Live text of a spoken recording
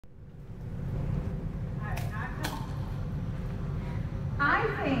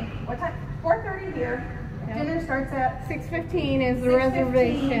What time? 4:30 here. Yep. Dinner starts at 6:15 is the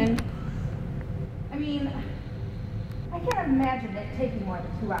reservation. I mean, I can't imagine it taking more than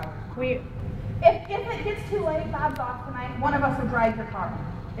 2 hours. If it gets too late, Bob's off tonight, one of us will drive your car home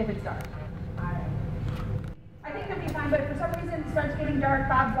if it's dark. I think it'll be fine, but if for some reason it starts getting dark,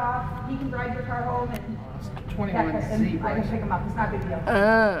 Bob's off, he can drive your car home and 21 seat. I can pick him up. It's not a big deal.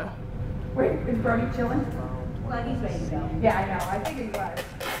 Wait, is Brody chilling? Well, he's ready to go. Yeah, I know. I figured he was.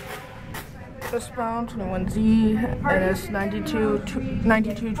 Westbound 21Z, NS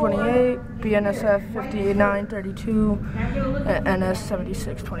 9228, BNSF 58932, and NS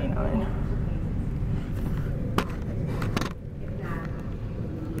 7629.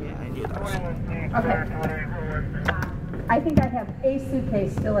 Yeah, I knew that was. Okay. I think I have a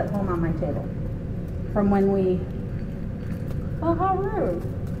suitcase still at home on my table from when we. Oh, how rude!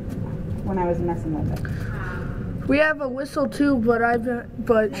 When I was messing with it. We have a whistle too,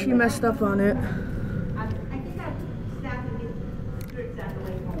 but she messed up on it. I think that's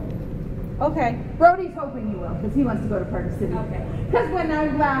exactly home. Okay. Brody's hoping you will, because he wants to go to Party City. Okay. Because when I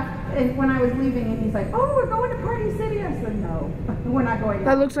left, and when I was leaving, and he's like, "Oh, we're going to Party City," I said, "No, we're not going."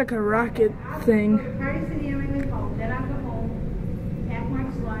 That looks like a rocket thing. Party City on my way home. Then I'll go home, pack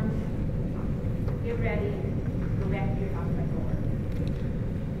Mark's lunch, get ready, go back to your house by 4.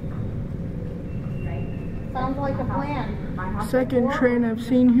 Right? Sounds like a plan. Second train I've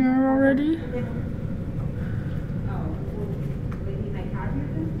seen here already. Oh, will you leave my car here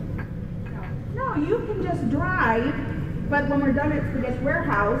then? No, you can just drive, but when we're done at Spaghetti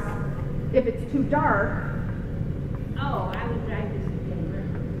Warehouse, if it's too dark. Oh, I would drive this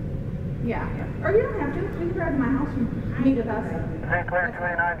weekend. Yeah. Or you don't have to. You can drive to my house and meet with us. St. Clair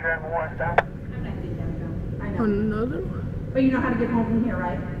 29, driving westbound. I'm not getting downtown. I know. Another? But you know how to get home from here,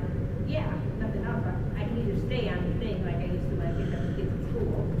 right? Yeah, nothing else. I can either stay on the thing like I used to when I picked up the kids at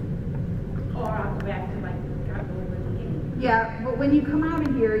school, or I'll go back to my truck over the beginning. Yeah, but when you come out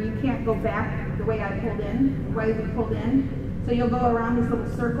of here, you can't go back the way I pulled in, the way we pulled in. So you'll go around this little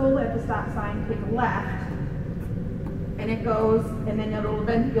circle at the stop sign, take a left, and it goes, and then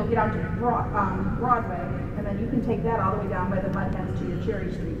you'll get out to Broadway, and then you can take that all the way down by the Mud Hens to your Cherry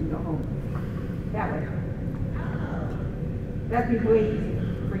Street and go home. That way. That'd be way easier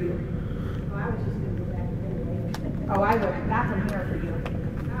for you. Oh, I was just going to go back anyway. Oh, I would. Not from here for you.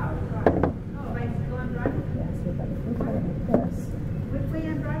 Oh, if I go on Broadway? Yes, if I like this. Which way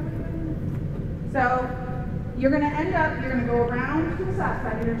on Broadway? So you're going to end up, you're going to go around to the south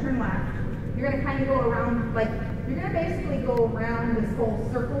side, you're going to turn left. You're going to kind of go around, like, you're going to basically go around this whole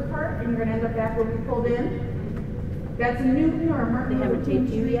circle part, and you're going to end up back where we pulled in. That's a Newton or a Martin Luther King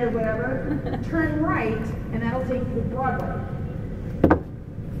Street or whatever. Turn right, and that'll take you to Broadway.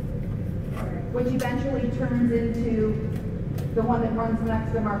 Which eventually turns into the one that runs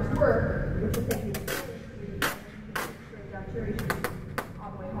next to Mark's Work, which will take you straight down Cherry Street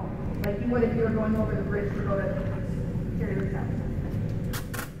all the way home. Like you would if you were going over the bridge to go to Cherry Street.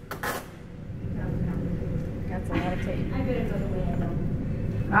 That's a lot of tape. I better go the way I go.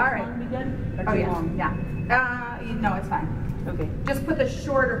 All right. Be good? Oh, yeah. Yeah. No, it's fine. Okay. Just put the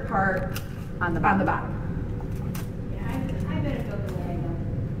shorter part on the bottom. Yeah, I better go the way I go.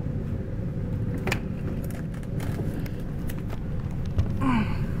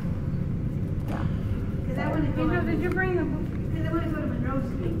 Because I want to go. Did you bring the? Because I want to go to Monroe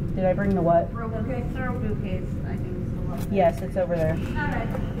Street. Did I bring the what? Thorough bouquets, I think is the one. Yes, it's over there. All right.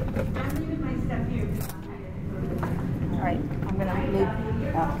 I'm leaving my stuff here. All right. I'm going to leave.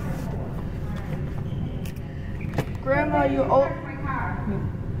 Grandma, you old.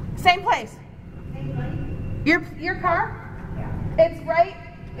 Same place. Your car? Yeah. It's right.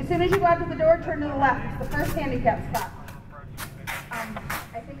 As soon as you go out to the door, turn to the left. It's the first handicap spot.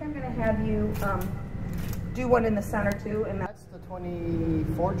 I think I'm going to have you do one in the center too. And That's the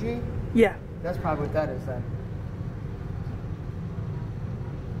 24G? Yeah. That's probably what that is then.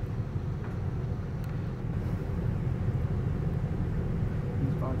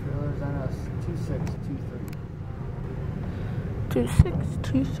 Eastbound trailers NS 2623.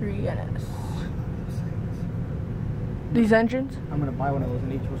 2623 NS. These engines? I'm gonna buy one of those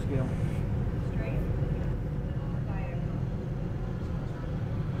in each scale.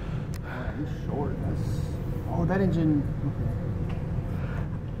 Oh, he's short. Oh, that engine.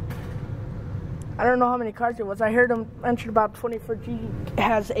 I don't know how many cars it was. I heard him mention about 24G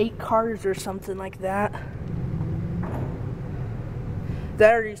has 8 cars or something like that.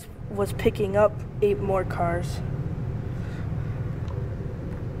 That already was picking up 8 more cars.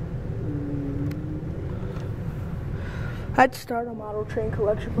 I'd start a model train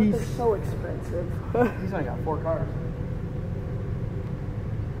collection, but they're so expensive. He's only got 4 cars.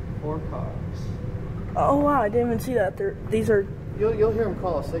 4 cars. Oh wow, I didn't even see that. These are. You'll hear him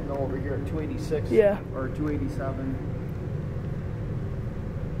call a signal over here at 286. Yeah. Or 287.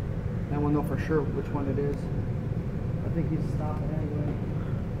 Then we'll know for sure which one it is. I think he's stopping anyway.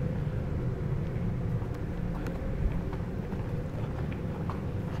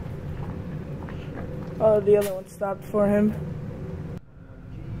 Oh, the other one stopped for him.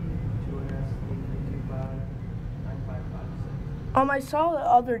 I saw the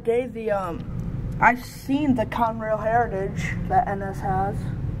other day I've seen the Conrail Heritage that NS has.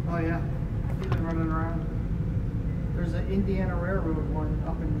 Oh yeah, he's been running around. There's an Indiana Railroad one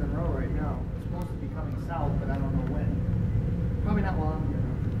up in Monroe right now. It's supposed to be coming south, but I don't know when. Probably not long, you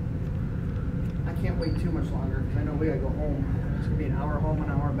know. I can't wait too much longer because I know we gotta go home. It's gonna be an hour home,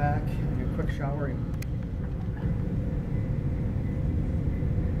 an hour back, and a quick shower.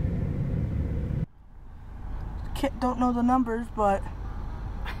 Don't know the numbers, but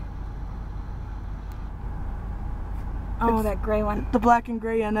Oh, that gray one. the black and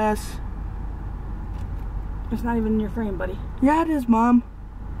gray NS. It's not even in your frame, buddy. Yeah, it is, Mom.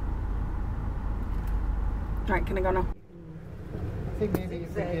 All right, can I go now? I think maybe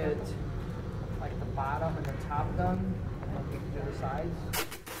if we get like the bottom and the top done, and we can do the sides.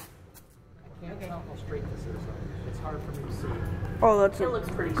 I can't tell how straight this is. So it's hard for me to see. Oh, that's a looks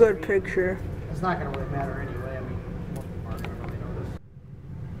pretty good straight. picture. It's not going to really matter anyway. I mean, most people aren't going to really notice.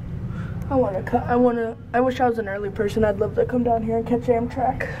 I wish I was an early person. I'd love to come down here and catch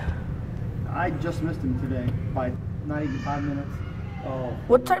Amtrak. I just missed him today by not even 5 minutes. Oh.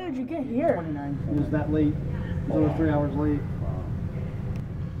 What time did you get here? 29. It was that late. It was over 3 hours late.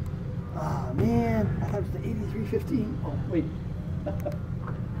 Ah, man. I thought it was the 8315. Oh, wait.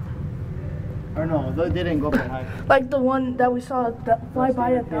 Or no, they didn't go up that high. Like the one that we saw that fly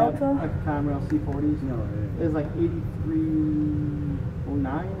by at Delta? Like the Conrail C40s. No, it was like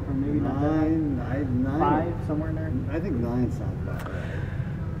 8309 or maybe not that. 5, somewhere in there. I think 9 sounds about right.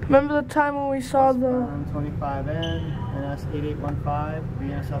 Remember the time when we saw the 25N, NS 8815,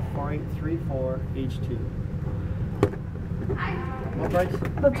 BNSF 4834, H2. What price?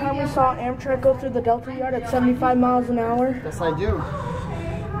 the time we saw Amtrak go through the Delta yard at 75 miles an hour? Yes, I do.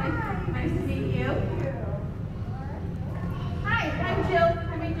 Nice to meet you. Hi, I'm Jill.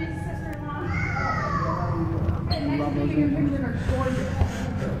 I'm AJ's sister-in-law. And nice to meet you. Your pictures are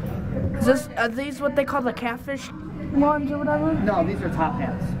gorgeous. Are these what they call the catfish ones or whatever? No, these are top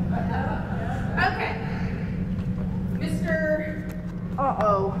hats. Okay. Mr.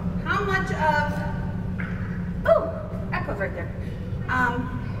 Uh-oh. How much of... Oh, Echo's right there.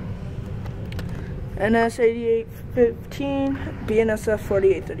 NS 8815, BNSF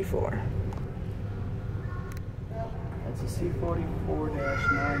 4834. That's a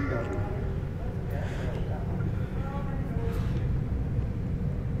C44-9W.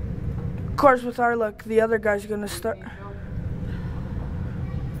 Of course, with our luck, the other guy's gonna start.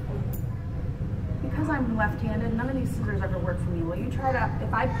 Because I'm left-handed, none of these scissors ever work for me. Will you try to,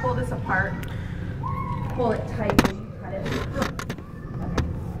 if I pull this apart, pull it tight, will you cut it? Okay.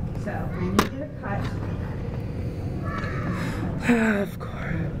 So, we need you to cut. Of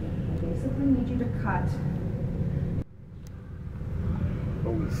course. Basically need you to cut.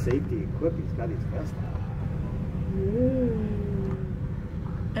 Oh, he's safety equipped. He's got his vest on.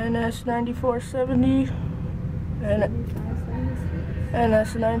 NS 9470 and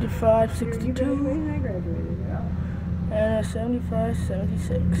NS 9562 NS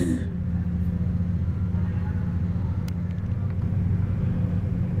 7576.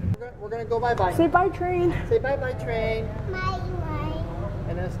 We're going to go bye-bye. Say bye, train. Say bye-bye, train.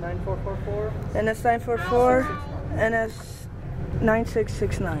 NS 9444. NS 944, NS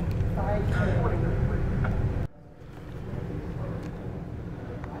 9669.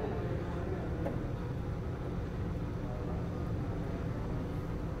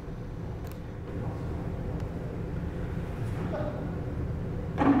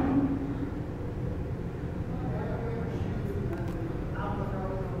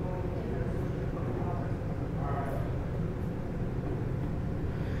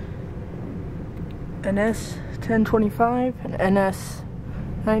 NS 1025 and NS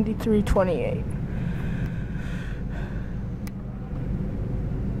 9328.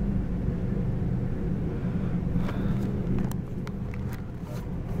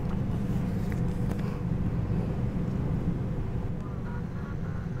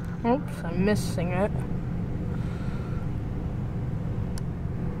 Oops, I'm missing it.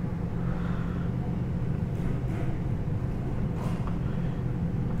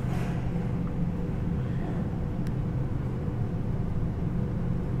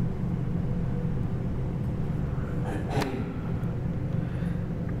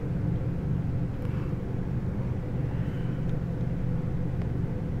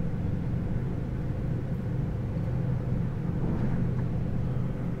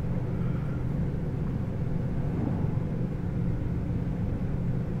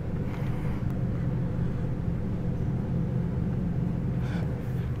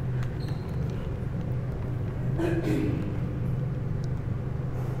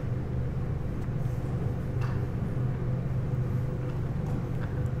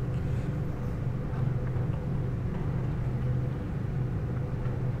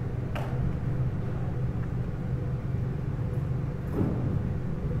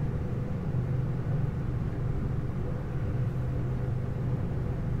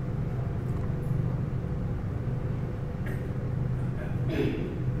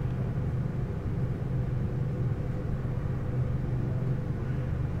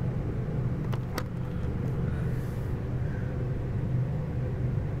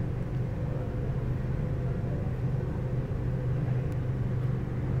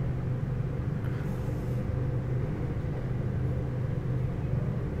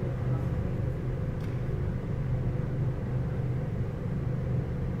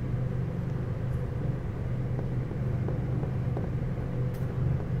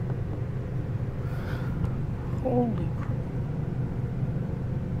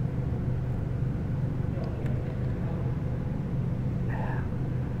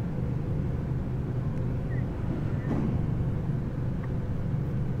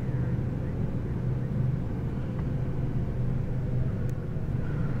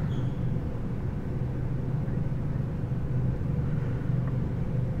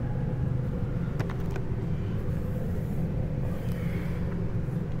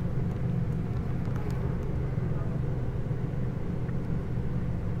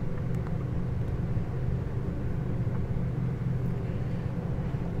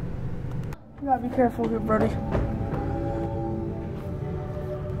 You gotta be careful here, Brody.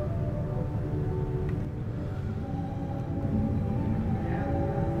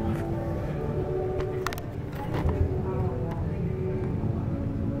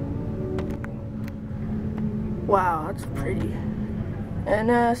 Wow, that's pretty.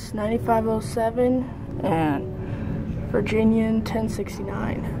 NS 9507 and Virginian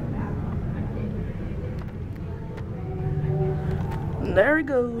 1069. And there he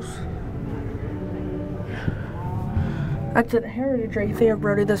goes. That's a heritage right there,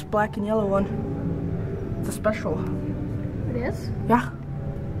 Brody. This black and yellow one. It's a special. It is? Yeah.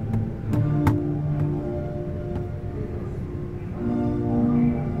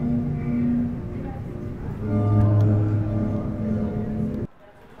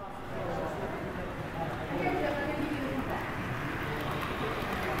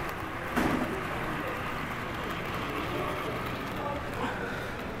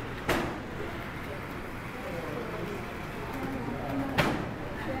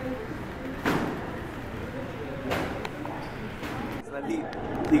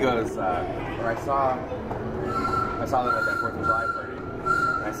 He goes, or I saw them at that 4th of July party.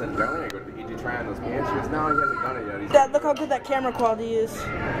 And I said, darling, I go to the EG try on those pants. She goes, no, he hasn't done it yet. He's Dad, look how good that camera quality is. you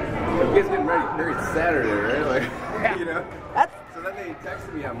guys getting married Saturday, right? Like, Yeah. you know? That's So then they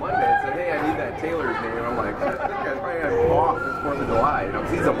texted me on Monday and said, hey, I need that tailor's name. And I'm like, this guy's probably going to off this 4th of July, you know,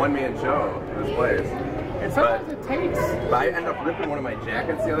 because he's a one-man show in this place. It's sometimes it takes. But I ended up ripping one of my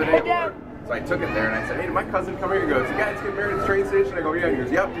jackets the other day. Hey, Dad. So I took it there and I said, hey, did my cousin come here? He goes, you guys get married at the train station? I go, yeah. He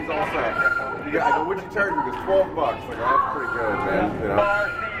goes, yep, he's all set. I go, what'd you charge me? He goes, $12. Like, oh, that's pretty good, man. You know?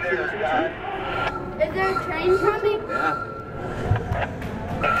 Is there a train coming? Yeah.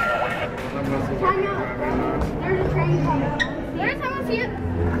 Time out. There's a train coming. Where's someone see it?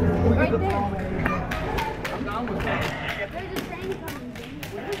 Right there. I'm down with that. There's a train coming.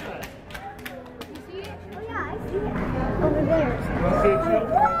 Where is that? You see it? Oh yeah, I see it. Over there. Want to see a train?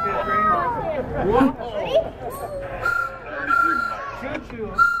 Choo-choo.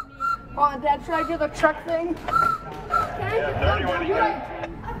 oh, Dad, should I do the truck thing?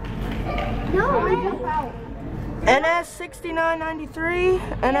 No, I jump out. NS 6993,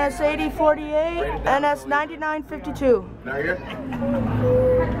 NS 8048, NS 9952. Now here? Come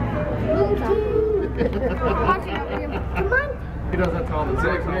on. He does that to all the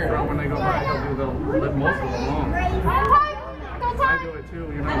chicks up front when they go back. They'll let most of them alone. I do it too.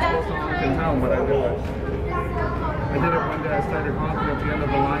 You're not supposed to honk in town, but I do it. I did it one day. I started honking at the end of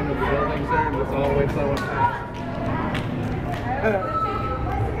the line of the buildings there, and just all the way till I went past.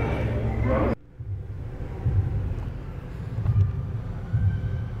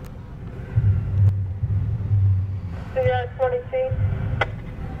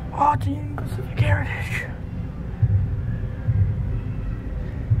 Oh, it's a Union Pacific Heritage.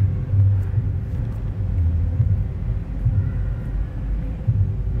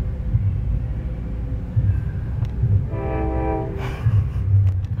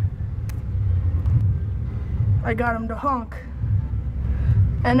 I got him to honk.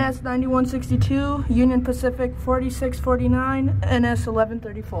 NS 9162, Union Pacific 4649, NS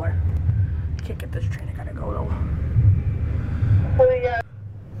 1134. I can't get this train, I gotta go though.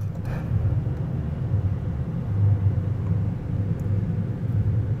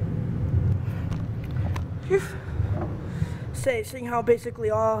 Say, seeing how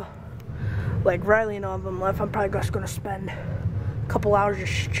basically all, like Riley and all of them left, I'm probably just gonna spend a couple hours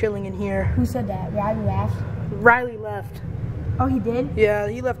just chilling in here. Who said that? Riley left. Riley left. Oh, he did? Yeah,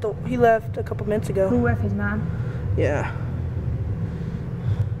 he left a couple minutes ago. Who with his mom? Yeah.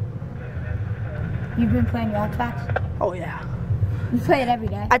 You've been playing Xbox? Oh yeah. You play it every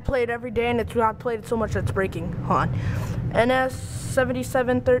day? I play it every day, and I played it so much that it's breaking. Hold on. NS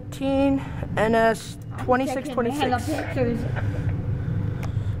 7713, NS 2626. Pictures.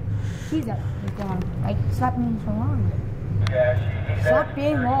 He's up. He's gone. Like, stop being so long. Stop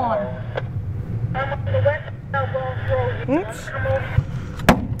being long. Oops.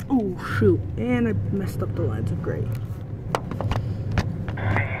 Oh shoot! And I messed up the lines of gray.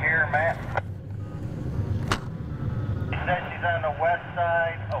 Can you hear, Matt? He said she's on the west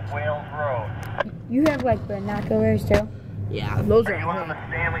side of Wales Road. You have like binoculars too? Yeah, those Are are you on the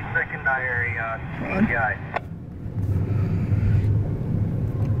Stanley Secondary guy?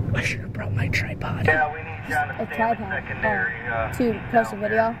 I should have brought my tripod. Yeah, we need you on the A Stanley tripod. Secondary. To post a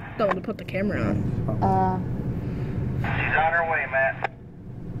video? No, to put the camera on. She's on her way, Matt.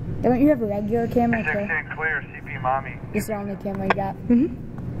 Don't you have a regular camera too? 6 clear, CP Mommy. This is the only camera you got?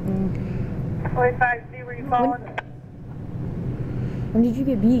 Mm-hmm. 45C, were you calling? When did you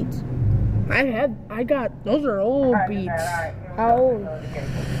get beats? I got, those are old beats. How old?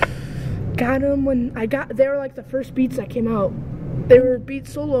 got them when they were like the first beats that came out. They were beat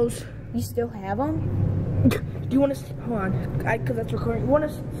solos. You still have them? Do you want to, hold on, because that's recording. You want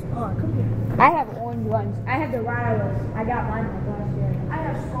to, hold on, come here. I have orange ones. I have the wireless. I got mine like last year. I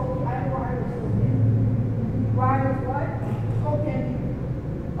have wireless spoken. Wireless what? Spoken.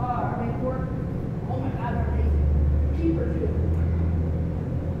 They work. Oh my God, they're amazing. Cheaper too.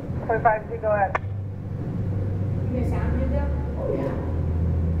 25Z, go ahead. You guys sound good though? Oh yeah.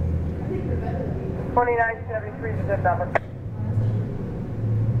 I think they're better than me. 2973 is a good number.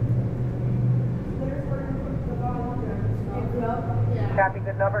 Yeah. Copy,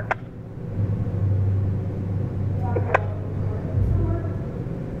 good number.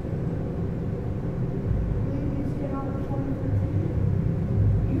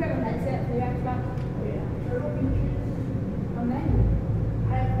 You have a headset for your Xbox? Oh yeah. Turtle Beaches. A menu.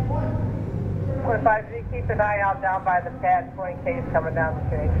 I have one. 25Z, keep an eye out down by the pad. 20K is coming down the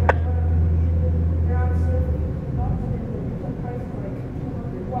street. They're on sale for some price for like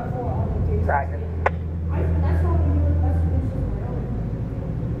 200. What for all the cases? Roger. That's all we do. That's my own.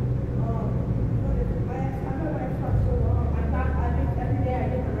 I've been my Xbox so long. I think every day I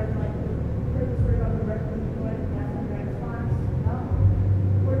get the red light. Purpose for it on the red light. That's on your Xbox. No.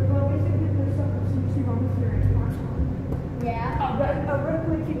 Well, basically, there's something wrong with your Xbox one. Yeah. A red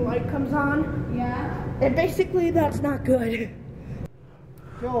blinking light comes on. Yeah. And basically, that's not good.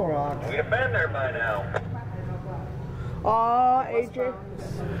 Joe Rock. We'd have been there by now. Aw, AJ.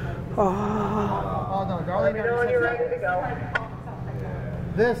 Oh no, Darlene Let me know when you're ready to go.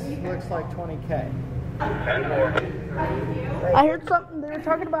 This looks like 20K. 10-4. I heard something, they were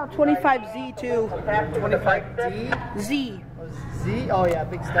talking about 25Z too. 25D? Z. Oh, Z? Oh yeah,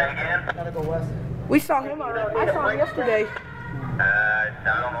 big step. Gotta go west. We saw him already. I saw him yesterday. I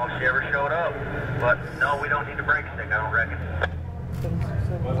don't know if she ever showed up, but no, we don't need a brake stick, I don't reckon.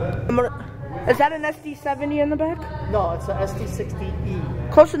 Is that an SD70 in the back? No, it's a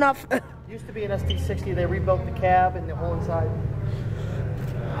ST60E. Close enough. Used to be an ST60. They rebuilt the cab and the whole inside.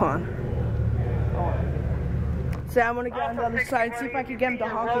 Hold on. So I'm gonna get on the other side and see if I can get him to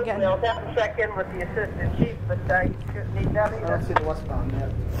honk again. We'll have to check in with the assistant chief, but you shouldn't need that I either. don't see the westbound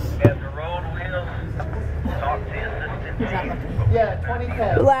yet. Have the road wheels, talk to the assistant chief. Yeah,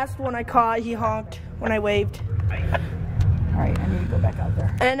 20K. The last one I caught, he honked when I waved. Alright, I need to go back out there.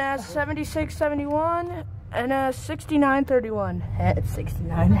 NS 7671, NS 6931. It's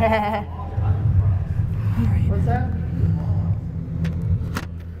 69. What's that?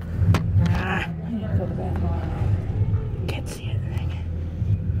 Go to bed. Can't see anything.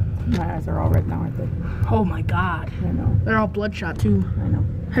 My eyes are all red now, aren't they? Oh my God. I know. They're all bloodshot too. I know.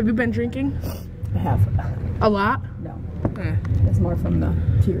 Have you been drinking? I have. A lot? No. Eh. It's more from the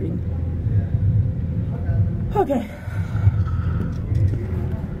tearing. Okay.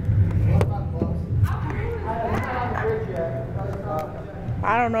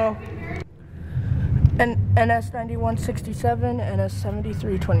 I don't know. And NS 9167, NS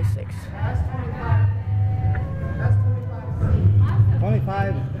 7326.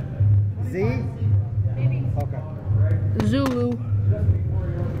 25Z? Okay. Zulu.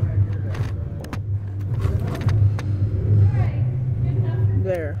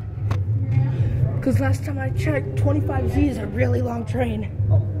 There. Because last time I checked, 25Z is a really long train.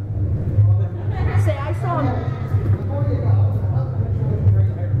 Say, I saw him.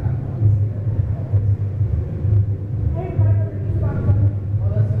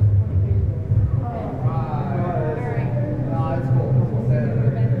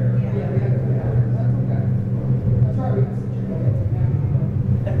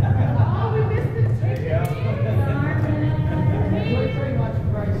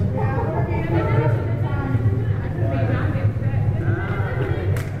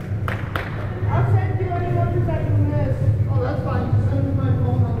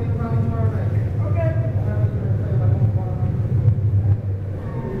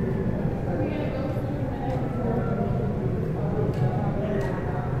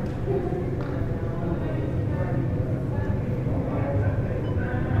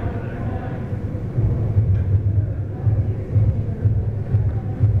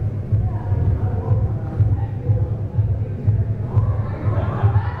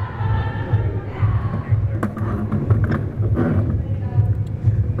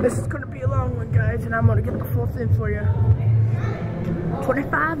 This is going to be a long one, guys, and I'm going to get the full thing for you.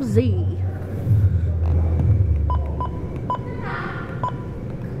 25Z.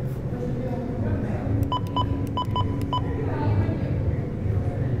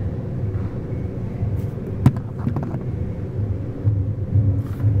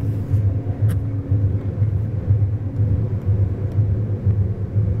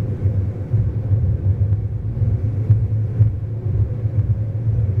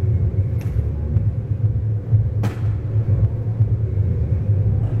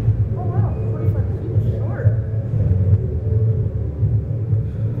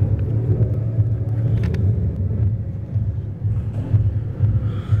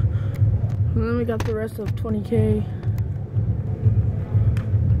 got the rest of 20K.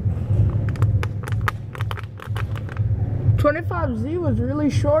 $25Z was really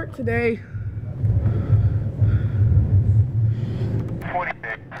short today. 20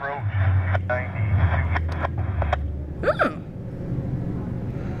 approach 92. Oh.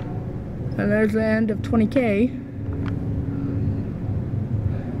 And there's the end of 20K.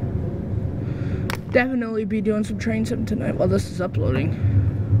 Definitely be doing some train sim tonight while this is uploading.